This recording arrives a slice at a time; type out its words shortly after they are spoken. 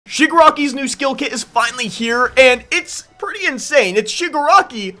Shigaraki's new skill kit is finally here, and it's pretty insane. It's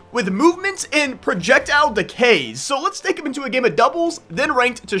Shigaraki with movements and projectile decays. So let's take him into a game of doubles, then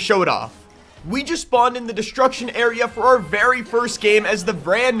ranked to show it off. We just spawned in the destruction area for our very first game as the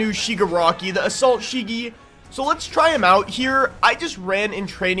brand new Shigaraki, the Assault Shigi. So let's try him out here. I just ran in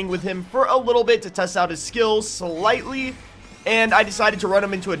training with him for a little bit to test out his skills slightly, and I decided to run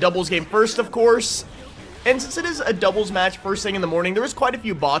him into a doubles game first, of course. And since it is a doubles match first thing in the morning, there was quite a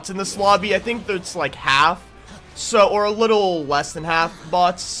few bots in this lobby. I think that's like half, so, or a little less than half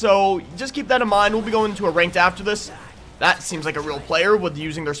bots. So just keep that in mind. We'll be going to a ranked after this. That seems like a real player with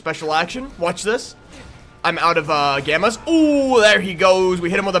using their special action. Watch this. I'm out of gammas. Ooh, there he goes. We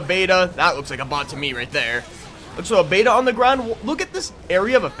hit him with a beta. That looks like a bot to me right there. Let's throw a beta on the ground. Look at this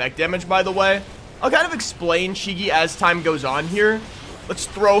area of effect damage, by the way. I'll kind of explain Shigi as time goes on here. Let's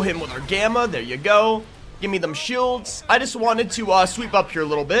throw him with our gamma. There you go. Give me them shields. I just wanted to sweep up here a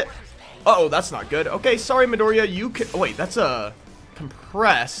little bit. Uh-oh, that's not good. Okay, sorry, Midoriya. You can... Oh, wait, that's a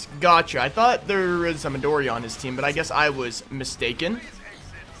compress. Gotcha. I thought there was a Midoriya on his team, but I guess I was mistaken.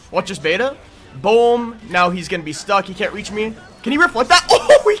 Watch this beta. Boom. Now he's going to be stuck. He can't reach me. Can he reflect that?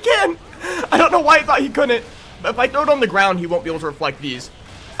 Oh, he can. I don't know why I thought he couldn't. But if I throw it on the ground, he won't be able to reflect these.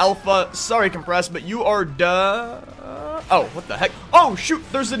 Alpha, sorry, compress, but you are done. Oh, what the heck? Oh, shoot.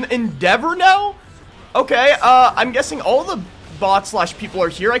 There's an Endeavor now? Okay, I'm guessing all the bots slash people are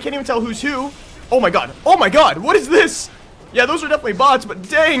here. I can't even tell who's who. Oh my god. Oh my god. What is this? Yeah, those are definitely bots, but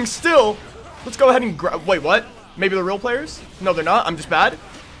dang, still. Let's go ahead and grab... Wait, what? Maybe they're real players? No, they're not. I'm just bad.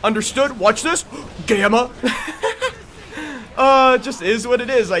 Understood. Watch this. Gamma. Just is what it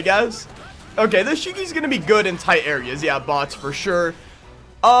is, I guess. Okay, this Shigi's gonna be good in tight areas. Yeah, bots for sure.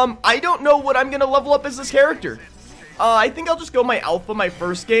 I don't know what I'm gonna level up as this character. I think I'll just go my alpha my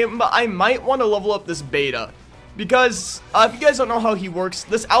first game, but I might want to level up this beta. Because, if you guys don't know how he works,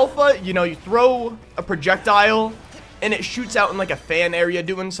 this alpha, you know, you throw a projectile, and it shoots out in like a fan area,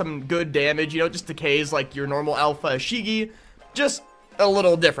 doing some good damage, you know, just decays like your normal alpha Shigi. Just a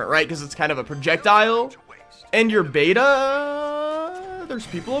little different, right? Because it's kind of a projectile. And your beta... There's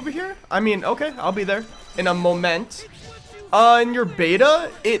people over here? I mean, okay, I'll be there in a moment. In your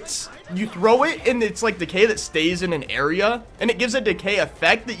beta, it's... You throw it, and it's like decay that stays in an area, and it gives a decay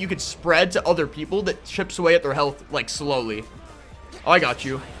effect that you could spread to other people that chips away at their health, like, slowly. Oh, I got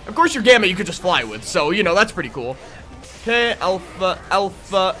you. Of course, your gamma you could just fly with, so, you know, that's pretty cool. Okay, alpha,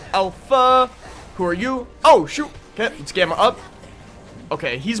 alpha, alpha. Who are you? Oh, shoot. Okay, let's gamma up.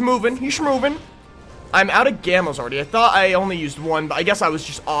 Okay, he's moving. He's moving. I'm out of gammas already. I thought I only used one, but I guess I was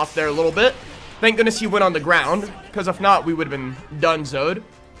just off there a little bit. Thank goodness he went on the ground, because if not, we would have been done-zoed.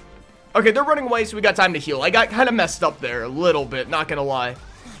 Okay, they're running away, so we got time to heal. I got kind of messed up there a little bit, not gonna lie.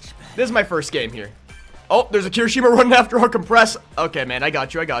 This is my first game here. Oh, there's a Kirishima running after our compress. Okay, man, I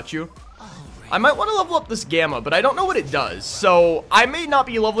got you, I got you. I might want to level up this gamma, but I don't know what it does. So, I may not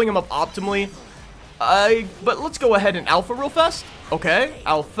be leveling him up optimally. But let's go ahead and alpha real fast. Okay,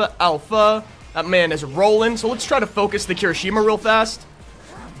 alpha, alpha. That man is rolling, so let's try to focus the Kirishima real fast.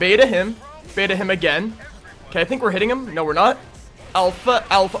 Beta him again. Okay, I think we're hitting him. No, we're not. Alpha,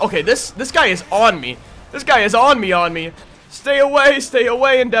 alpha. Okay, this guy is on me. This guy is on me. Stay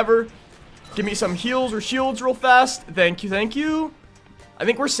away, Endeavor. Give me some heals or shields real fast. Thank you, thank you. I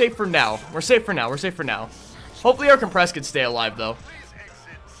think we're safe for now. We're safe for now. Hopefully our compress could stay alive, though.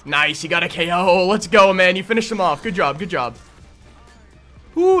 Nice, you got a KO. Let's go, man. You finished him off. Good job, good job.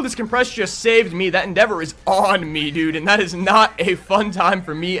 Ooh, this compress just saved me. That Endeavor is on me, dude, and that is not a fun time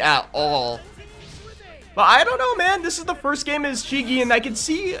for me at all. But I don't know, man. This is the first game as Shigi, and I can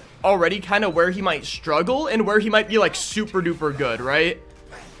see already kind of where he might struggle and where he might be, like, super duper good, right?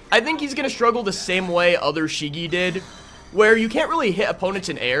 I think he's going to struggle the same way other Shigi did, where you can't really hit opponents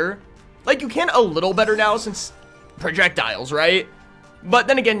in air. Like, you can a little better now since projectiles, right? But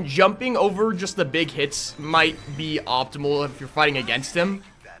then again, jumping over just the big hits might be optimal if you're fighting against him.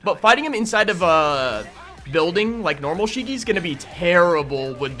 But fighting him inside of a building like normal Shigi is going to be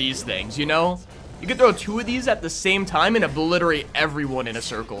terrible with these things, you know? You could throw two of these at the same time and obliterate everyone in a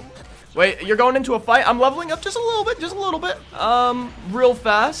circle. Wait, you're going into a fight? I'm leveling up just a little bit, real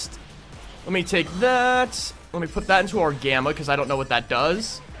fast. Let me take that. Let me put that into our gamma, because I don't know what that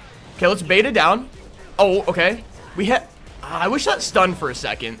does. Okay, let's beta down. Oh, okay. We hit... I wish that stunned for a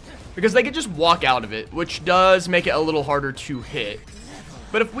second, because they could just walk out of it, which does make it a little harder to hit.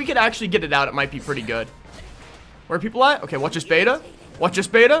 But if we could actually get it out, it might be pretty good. Where are people at? Okay, watch this beta. Watch this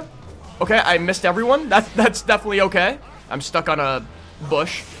beta. Okay, I missed everyone. That's definitely okay. I'm stuck on a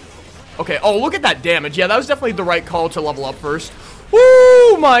bush. Okay, oh, look at that damage. Yeah, that was definitely the right call to level up first.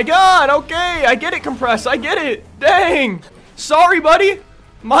 Oh my god, okay. I get it, Compress. I get it. Dang. Sorry, buddy.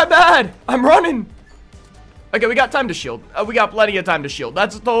 My bad. I'm running. Okay, we got time to shield. We got plenty of time to shield.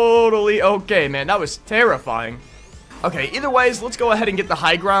 That's totally okay, man. That was terrifying. Okay, either ways, let's go ahead and get the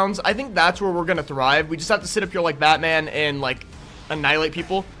high grounds. I think that's where we're going to thrive. We just have to sit up here like Batman and, like, annihilate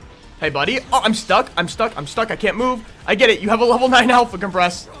people. Hey, buddy. Oh, I'm stuck. I'm stuck. I'm stuck. I can't move. I get it. You have a level 9 alpha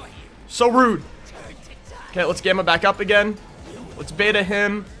compress. So rude. Okay, let's gamma back up again. Let's beta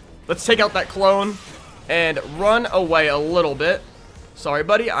him. Let's take out that clone and run away a little bit. Sorry,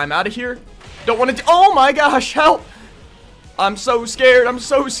 buddy. I'm out of here. Don't want to. Oh my gosh, help. I'm so scared. I'm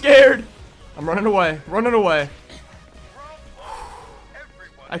so scared. I'm running away. Running away.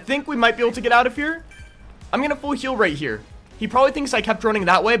 I think we might be able to get out of here. I'm going to full heal right here. He probably thinks I kept running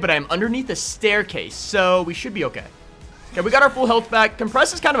that way, but I'm underneath a staircase, so we should be okay. Okay, we got our full health back.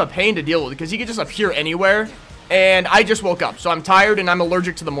 Compress is kind of a pain to deal with because he can just appear anywhere. And I just woke up, so I'm tired and I'm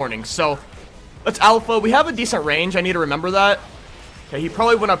allergic to the morning. So, let's alpha. We have a decent range. I need to remember that. Okay, he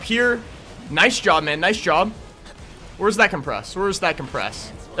probably went up here. Nice job, man. Nice job. Where's that compress? Where's that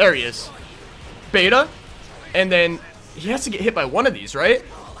compress? There he is. Beta. And then he has to get hit by one of these, right?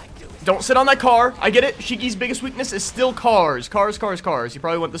 Don't sit on that car. I get it. Shigi's biggest weakness is still cars. Cars, cars, cars. He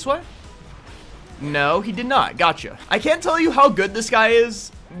probably went this way. No, he did not. Gotcha. I can't tell you how good this guy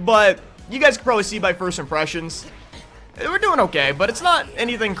is, but you guys can probably see by first impressions. We're doing okay, but it's not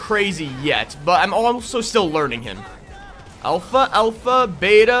anything crazy yet. But I'm also still learning him. Alpha, alpha,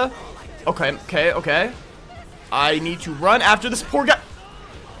 beta. Okay, okay, okay. I need to run after this poor guy.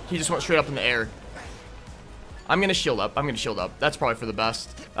 He just went straight up in the air. I'm going to shield up. I'm going to shield up. That's probably for the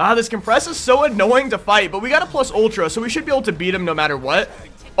best. This compress is so annoying to fight, but we got a plus ultra, so we should be able to beat him no matter what.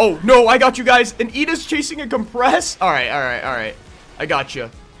 Oh, no, I got you guys. And Ida's chasing a compress. All right, all right, all right. I got you.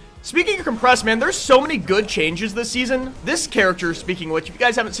 Speaking of compress, man, there's so many good changes this season. This character, speaking of which, if you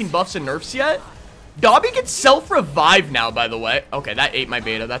guys haven't seen buffs and nerfs yet, Dobby can self-revive now, by the way. Okay, that ate my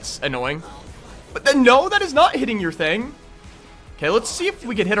beta. That's annoying. But then, no, that is not hitting your thing. Okay, let's see if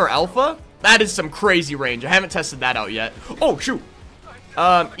we can hit our alpha. That is some crazy range. I haven't tested that out yet. Oh, shoot.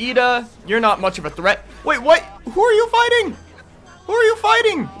 Ida, you're not much of a threat. Wait, what? Who are you fighting? Who are you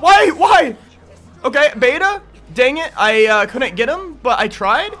fighting? Why? Why? Okay, beta. Dang it. I couldn't get him, but I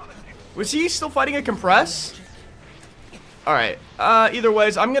tried. Was he still fighting a compress? Alright. Either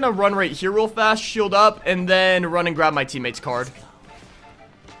ways, I'm going to run right here real fast, shield up, and then run and grab my teammate's card.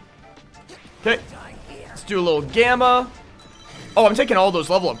 Okay. Let's do a little gamma. Oh, I'm taking all those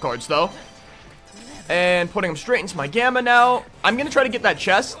level up cards, though. And putting them straight into my gamma now. I'm going to try to get that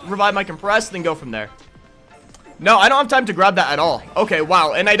chest, revive my compress, then go from there. No, I don't have time to grab that at all. Okay,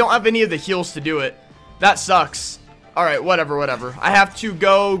 wow. And I don't have any of the heals to do it. That sucks. Alright, whatever, whatever. I have to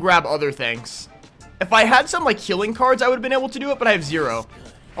go grab other things. If I had some, like, healing cards, I would have been able to do it, but I have 0.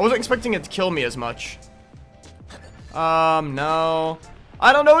 I wasn't expecting it to kill me as much. No.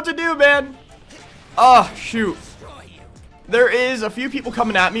 I don't know what to do, man. Oh, shoot. There is a few people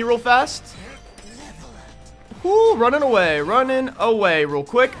coming at me real fast. Whoo, running away real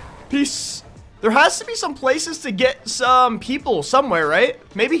quick. Peace. There has to be some places to get some people somewhere, right?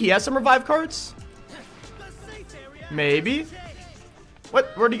 Maybe he has some revive cards? Maybe.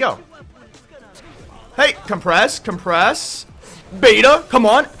 What? Where'd he go? Hey, compress, compress. Beta, come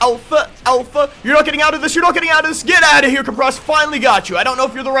on. Alpha, alpha. You're not getting out of this. You're not getting out of this. Get out of here, compress. Finally got you. I don't know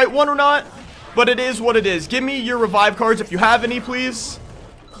if you're the right one or not, but it is what it is. Give me your revive cards if you have any, please.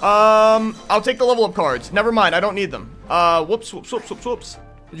 I'll take the level up cards. Never mind. I don't need them. Whoops, whoops, whoops, whoops, whoops.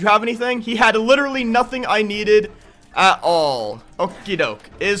 Did you have anything? He had literally nothing I needed at all. Okie doke.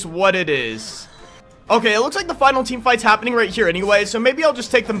 Is what it is. Okay, it looks like the final team fight's happening right here anyway, so maybe I'll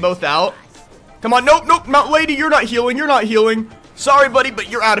just take them both out. Come on. Nope, nope. Not lady. You're not healing. You're not healing. Sorry, buddy, but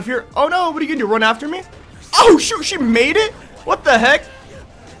you're out of here. Oh, no. What are you going to do? Run after me? Oh, shoot. She made it? What the heck?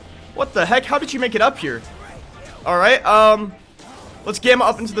 What the heck? How did she make it up here? All right. Let's gamma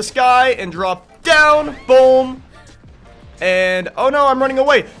up into the sky and drop down. Boom. And, oh, no. I'm running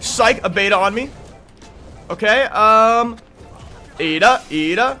away. Psych. A beta on me. Okay.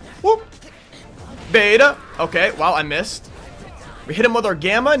 Ida. Whoop. Beta. Okay. Wow, I missed. We hit him with our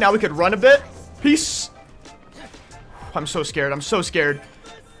gamma. Now we could run a bit. Peace. I'm so scared. I'm so scared.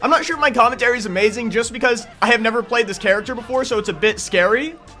 I'm not sure if my commentary is amazing just because I have never played this character before, so it's a bit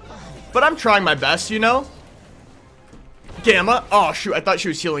scary. But I'm trying my best, you know? Gamma. Oh, shoot. I thought she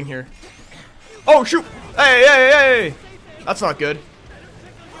was healing here. Oh, shoot. Hey, hey, hey. That's not good.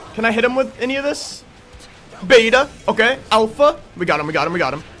 Can I hit him with any of this? Beta. Okay. Alpha. We got him. We got him. We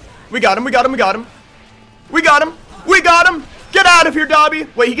got him. We got him. We got him. We got him. We got him. We got him. Get out of here, Dobby.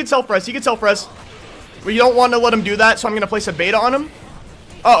 Wait, he can self-res. He can self-res. We don't want to let him do that, so I'm going to place a beta on him.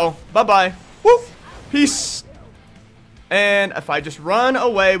 Uh-oh. Bye-bye. Woo. Peace. And if I just run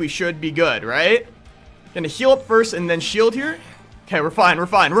away, we should be good, right? Gonna heal up first and then shield here. Okay, we're fine, we're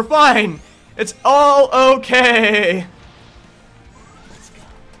fine, we're fine. It's all okay.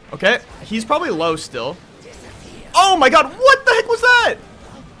 Okay, he's probably low still. Oh my god, what the heck was that?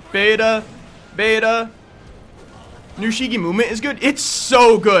 Beta, beta. New Shigi movement is good. It's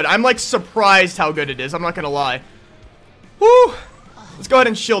so good. I'm like surprised how good it is. I'm not gonna lie. Woo. Let's go ahead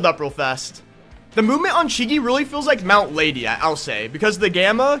and shield up real fast. The movement on Shigi really feels like Mount Lady, I'll say, because the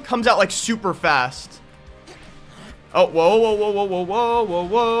gamma comes out like super fast. Oh, whoa, whoa, whoa, whoa, whoa, whoa, whoa,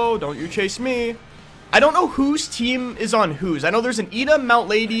 whoa. Don't you chase me. I don't know whose team is on whose. I know there's an Ida, Mount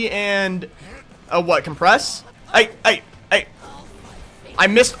Lady, and what, Compress? I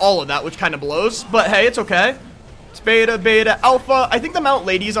missed all of that, which kind of blows, but hey, it's okay. It's beta, beta, alpha. I think the Mount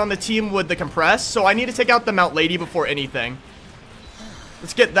Lady's on the team with the Compress, so I need to take out the Mount Lady before anything.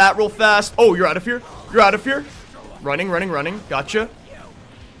 Let's get that real fast. Oh, you're out of here. You're out of here. Running, running, running. Gotcha.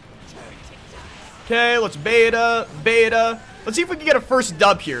 Okay, let's beta, beta. Let's see if we can get a first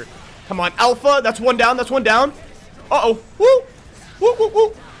dub here. Come on, alpha. That's one down. That's one down. Uh-oh. Woo. Woo, woo,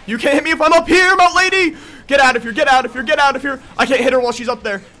 woo. You can't hit me if I'm up here, Mount Lady. Get out of here. Get out of here. Get out of here. I can't hit her while she's up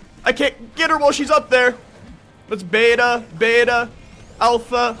there. I can't get her while she's up there. Let's beta, beta,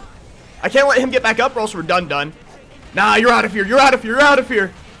 alpha. I can't let him get back up or else we're done. Nah, you're out of here. You're out of here. You're out of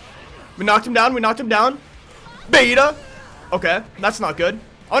here. We knocked him down. We knocked him down. Beta. Okay, that's not good.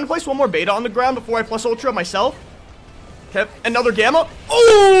 I want to place one more beta on the ground before I plus ultra myself. Okay, another gamma.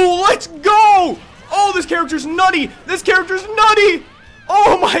 Oh, let's go. Oh, this character's nutty. This character's nutty.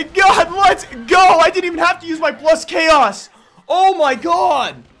 Oh my god, let's go. I didn't even have to use my plus chaos. Oh my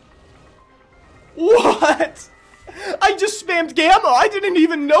god. What? I just spammed gamma. I didn't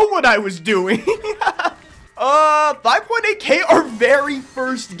even know what I was doing. 5.8k our very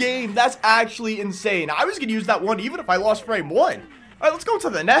first game. That's actually insane. I was gonna use that one even if I lost frame 1. Alright, let's go to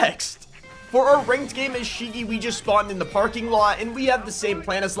the next. For our ranked game as Shigi, we just spawned in the parking lot, and we have the same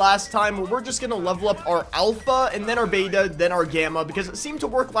plan as last time, where we're just gonna level up our alpha, and then our beta, then our gamma, because it seemed to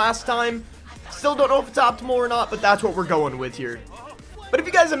work last time. Still don't know if it's optimal or not, but that's what we're going with here. But if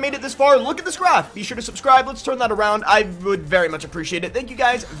you guys have made it this far, look at this graph. Be sure to subscribe. Let's turn that around. I would very much appreciate it. Thank you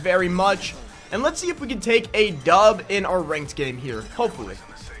guys very much. And let's see if we can take a dub in our ranked game here, hopefully.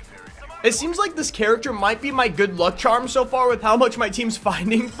 It seems like this character might be my good luck charm so far with how much my team's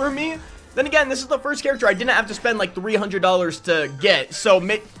finding for me. Then again, this is the first character I didn't have to spend like $300 to get. So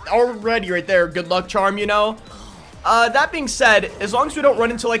already right there, good luck charm, you know. That being said, as long as we don't run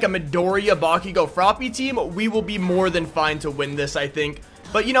into like a Midoriya, Bakugo, Froppy team, we will be more than fine to win this, I think.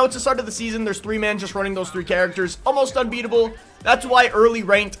 But you know, it's the start of the season. There's 3 man just running those 3 characters. Almost unbeatable. That's why early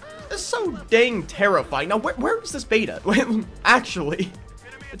ranked is so dang terrifying. Now, where is this beta? Actually,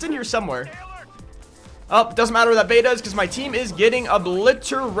 it's in here somewhere. Oh, it doesn't matter where that beta is because my team is getting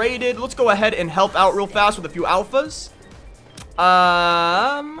obliterated. Let's go ahead and help out real fast with a few alphas.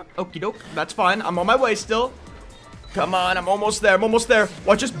 Okie doke. That's fine. I'm on my way still. Come on, I'm almost there. I'm almost there.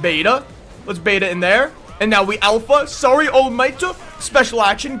 Watch this beta. Let's beta in there. And now we alpha. Sorry, old mate. Special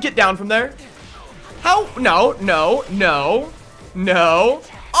action. Get down from there. How? No, no, no, no.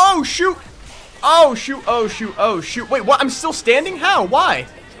 Oh, shoot. Oh, shoot. Oh, shoot. Oh, shoot. Wait, what? I'm still standing? How? Why?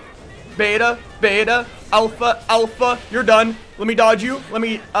 Beta, beta, alpha, alpha. You're done. Let me dodge you. Let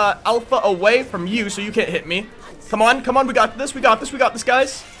me alpha away from you so you can't hit me. Come on, come on. We got this. We got this. We got this,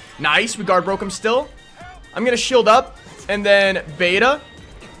 guys. Nice. We guard broke him still. I'm going to shield up. And then beta.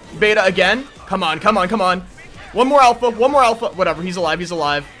 Beta again. Come on, come on, come on. One more alpha. One more alpha. Whatever. He's alive. He's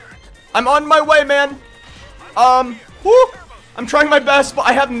alive. I'm on my way, man. Whoo. I'm trying my best, but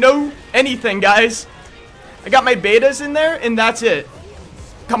I have no anything, guys. I got my betas in there, and that's it.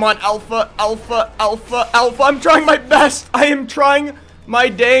 Come on, alpha, alpha, alpha, alpha. I'm trying my best. I am trying my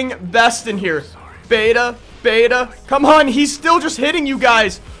dang best in here. Beta, beta. Come on, he's still just hitting you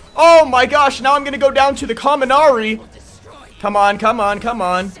guys. Oh my gosh, now I'm going to go down to the Kaminari. Come on, come on, come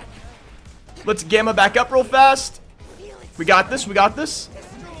on. Let's gamma back up real fast. We got this, we got this.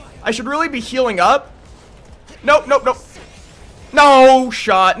 I should really be healing up. Nope, nope, nope. No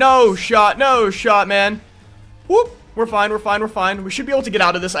shot, no shot, no shot, man. Whoop. We're fine, we're fine, we're fine. We should be able to get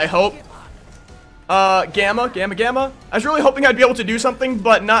out of this, I hope. Gamma, gamma, gamma. I was really hoping I'd be able to do something,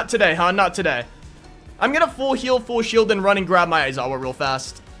 but not today, huh? Not today. I'm gonna full heal, full shield, and run and grab my Aizawa real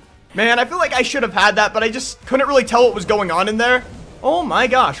fast. Man, I feel like I should have had that, but I just couldn't really tell what was going on in there. Oh my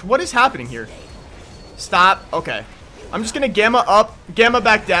gosh, what is happening here? Stop. Okay. I'm just gonna gamma up, gamma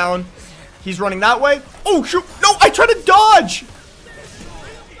back down. He's running that way. Oh, shoot. No, I tried to dodge.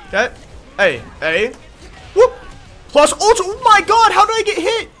 Okay. Hey, hey. Whoop. Plus ultra. Oh my god, how did I get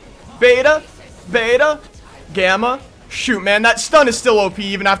hit? Beta, beta, gamma, Shoot, man, that stun is still OP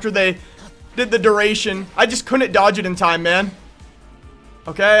even after they did the duration. I just couldn't dodge it in time, man.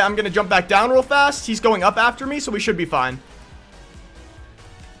 Okay, I'm gonna jump back down real fast. He's going up after me, so we should be fine.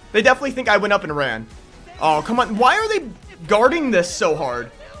 They definitely think I went up and ran. Oh, come on. Why are they guarding this so hard?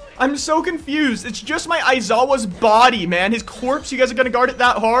 I'm so confused. It's just my Aizawa's body, man. His corpse, you guys are gonna guard it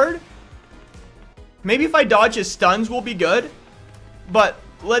that hard? Maybe if I dodge his stuns, we'll be good. But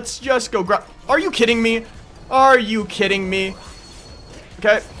let's just go grab... Are you kidding me? Are you kidding me?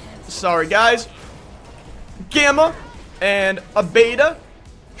 Okay. Sorry, guys. Gamma and a beta.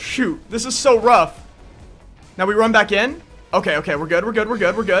 Shoot, this is so rough. Now we run back in. Okay, okay, we're good, we're good, we're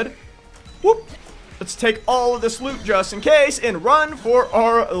good, we're good. Whoop. Let's take all of this loot just in case and run for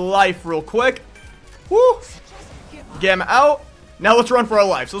our life real quick. Woo. Gamma out. Now let's run for our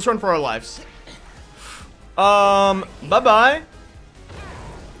lives. Let's run for our lives. Bye-bye.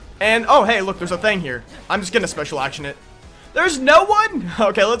 And, oh, hey, look, there's a thing here. I'm just gonna special action it. There's no one?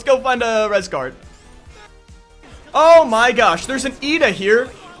 Okay, let's go find a res card. Oh my gosh, there's an Ida here.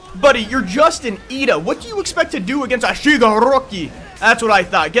 Buddy, you're just an Ida. What do you expect to do against a Shigaraki? That's what I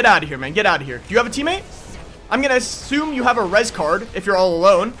thought. Get out of here, man. Get out of here. Do you have a teammate? I'm gonna assume you have a res card if you're all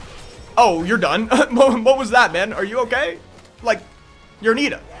alone. Oh, you're done. What was that, man? Are you okay? Like, you're an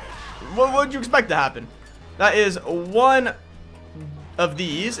Ida. What would you expect to happen? That is one of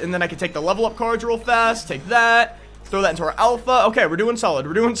these, and then I can take the level up cards real fast. Take that. Throw that into our alpha. Okay, we're doing solid.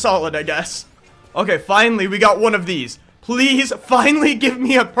 We're doing solid, I guess. Okay, finally, we got one of these. Please, finally give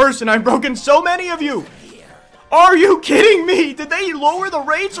me a person. I've broken so many of you. Are you kidding me? Did they lower the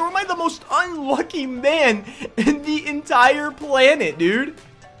rates, or am I the most unlucky man in the entire planet, dude?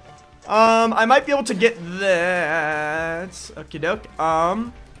 I might be able to get that. Okie doke.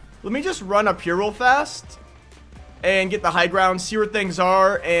 Let me just run up here real fast and get the high ground, see where things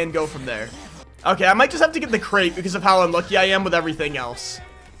are, and go from there. Okay, I might just have to get the crate because of how unlucky I am with everything else.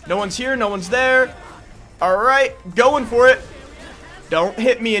 No one's here, no one's there. Alright, going for it. Don't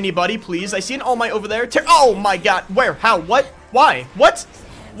hit me, anybody, please. I see an All Might over there. Oh my god, where? How? What? Why? What?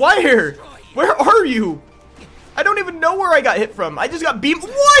 Where? Where are you? I don't even know where I got hit from. I just got beamed.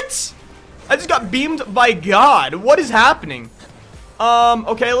 What? I just got beamed by God. What is happening?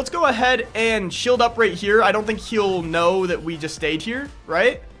 Okay, let's go ahead and shield up right here. I don't think he'll know that we just stayed here,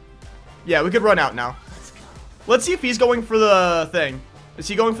 right? Yeah, we could run out now. Let's see if he's going for the thing. Is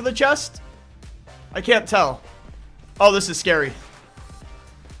he going for the chest? I can't tell. Oh, this is scary.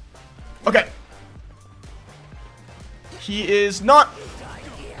 Okay. He is not.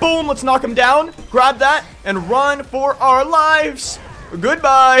 Boom, let's knock him down. Grab that and run for our lives.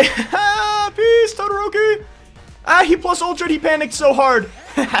 Goodbye. Peace, Todoroki. Ah, he plus ultra, he panicked so hard.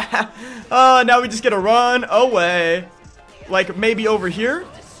 Now we just get to run away. Like, maybe over here.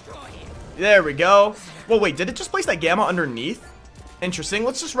 There we go. Well, wait, did it just place that Gamma underneath? Interesting.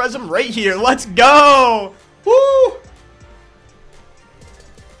 Let's just res him right here. Let's go. Woo!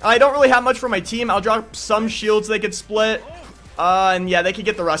 I don't really have much for my team. I'll drop some shields they could split. And yeah, they could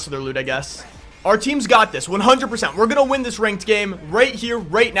get the rest of their loot, I guess. Our team's got this, 100%. We're gonna win this ranked game right here,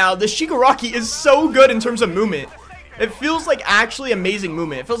 right now. This Shigaraki is so good in terms of movement. It feels like actually amazing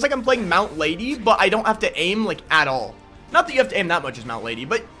movement. It feels like I'm playing Mount Lady, but I don't have to aim, like, at all. Not that you have to aim that much as Mount Lady,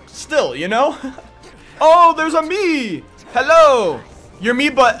 but still, you know? Oh, there's a me! Hello! You're me,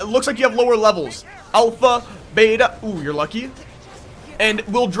 but it looks like you have lower levels. Alpha, beta. Ooh, you're lucky. And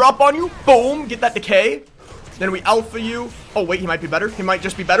we'll drop on you. Boom, get that decay. Then we alpha you. Oh, wait, he might be better. He might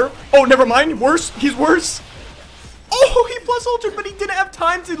just be better. Oh, never mind. Worse. He's worse. Oh, he plus ultra, but he didn't have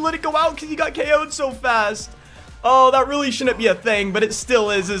time to let it go out because he got KO'd so fast. Oh, that really shouldn't be a thing, but it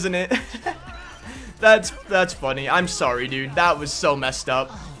still is, isn't it? That's funny. I'm sorry, dude. That was so messed up.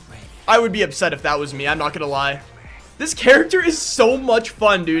 I would be upset if that was me. I'm not gonna lie. This character is so much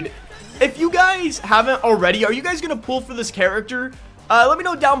fun, dude. If you guys haven't already, are you guys gonna pull for this character? Let me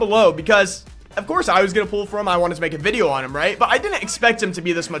know down below, because of course I was gonna pull for him. I wanted to make a video on him, right? But I didn't expect him to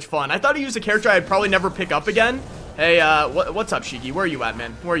be this much fun. I thought he was a character I'd probably never pick up again. Hey, what's up, Shigi? Where are you at,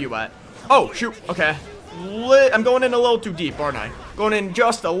 man? Where are you at? Oh, shoot. Okay. I'm going in a little too deep, aren't I? Going in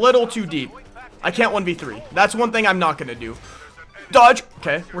just a little too deep. I can't 1v3. That's one thing I'm not gonna do. Dodge.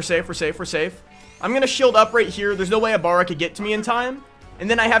 Okay, we're safe, we're safe, we're safe. I'm gonna shield up right here. There's no way Ibarra could get to me in time. And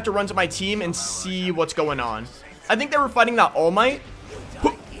then I have to run to my team and see what's going on. I think they were fighting that All Might.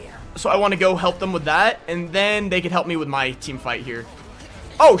 So I want to go help them with that. And then they could help me with my team fight here.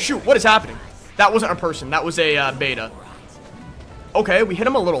 Oh, shoot. What is happening? That wasn't a person. That was a beta. Okay, we hit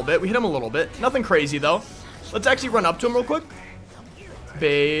him a little bit. We hit him a little bit. Nothing crazy, though. Let's actually run up to him real quick.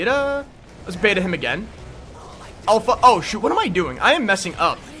 Beta. Let's beta him again. Alpha. Oh, shoot. What am I doing? I am messing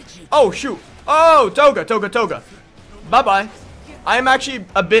up. Oh, shoot. Oh, Toga, Toga, Toga. Bye-bye. I am actually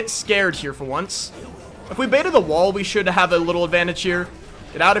a bit scared here for once. If we beta the wall, we should have a little advantage here.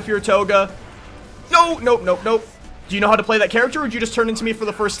 Get out of here, Toga. No, nope, nope, nope. Do you know how to play that character, or did you just turn into me for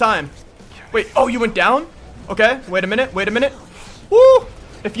the first time? Wait, oh, you went down? Okay, wait a minute, wait a minute. Woo!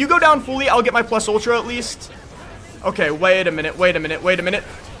 If you go down fully, I'll get my plus ultra at least. Okay, wait a minute, wait a minute, wait a minute.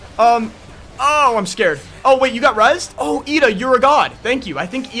 Oh, I'm scared. Oh, wait, you got rezzed? Oh, Ida, you're a god. Thank you. I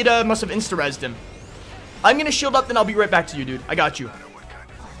think Ida must have insta-rezzed him. I'm gonna shield up, then I'll be right back to you, dude. I got you.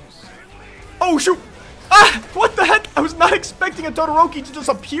 Oh, shoot. Ah, what the heck? I was not expecting a Todoroki to just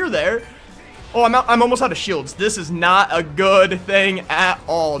appear there. Oh, I'm almost out of shields. This is not a good thing at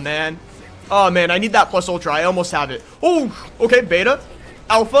all, man. Oh, man, I need that plus ultra. I almost have it. Oh, okay, beta.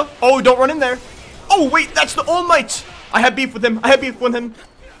 Alpha. Oh, don't run in there. Oh, wait, that's the All Might. I have beef with him. I have beef with him.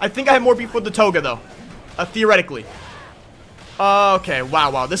 I think I have more beef with the Toga, though. Theoretically. Okay,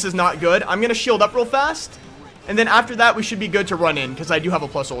 wow, this is not good. I'm gonna shield up real fast. And then after that, we should be good to run in, because I do have a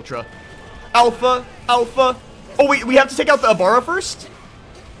plus ultra. Alpha, Alpha. Oh, wait, we have to take out the Abara first?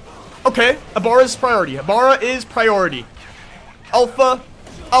 Okay, Abara is priority. Abara is priority. Alpha,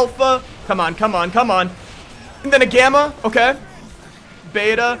 Alpha. Come on, come on, come on. And then a Gamma. Okay.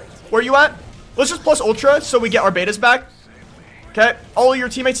 Beta. Where are you at? Let's just plus ultra so we get our betas back. Okay. All of your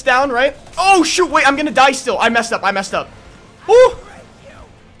teammates down, right? Oh, shoot. Wait, I'm gonna die still. I messed up. I messed up. Woo!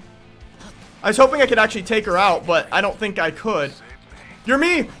 I was hoping I could actually take her out, but I don't think I could. You're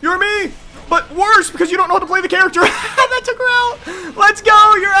me! You're me! But worse, because you don't know how to play the character. That took her out. Let's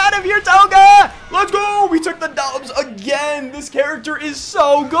go! You're out of here, Toga! Let's go! We took the dubs again. This character is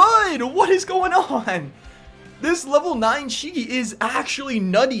so good. What is going on? This level 9 Shigi is actually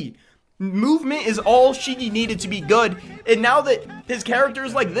nutty. Movement is all Shigi needed to be good. And now that his character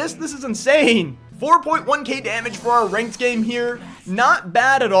is like this is insane. 4.1k damage for our ranked game here. Not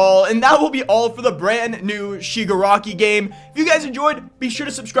bad at all. And that will be all for the brand new Shigaraki game. If you guys enjoyed, be sure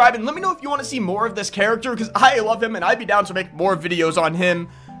to subscribe and let me know if you want to see more of this character, because I love him and I'd be down to make more videos on him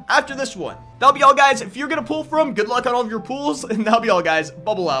after this one. That'll be all, guys. If you're gonna pull from, good luck on all of your pulls, and that'll be all, guys.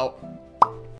 Bubble out.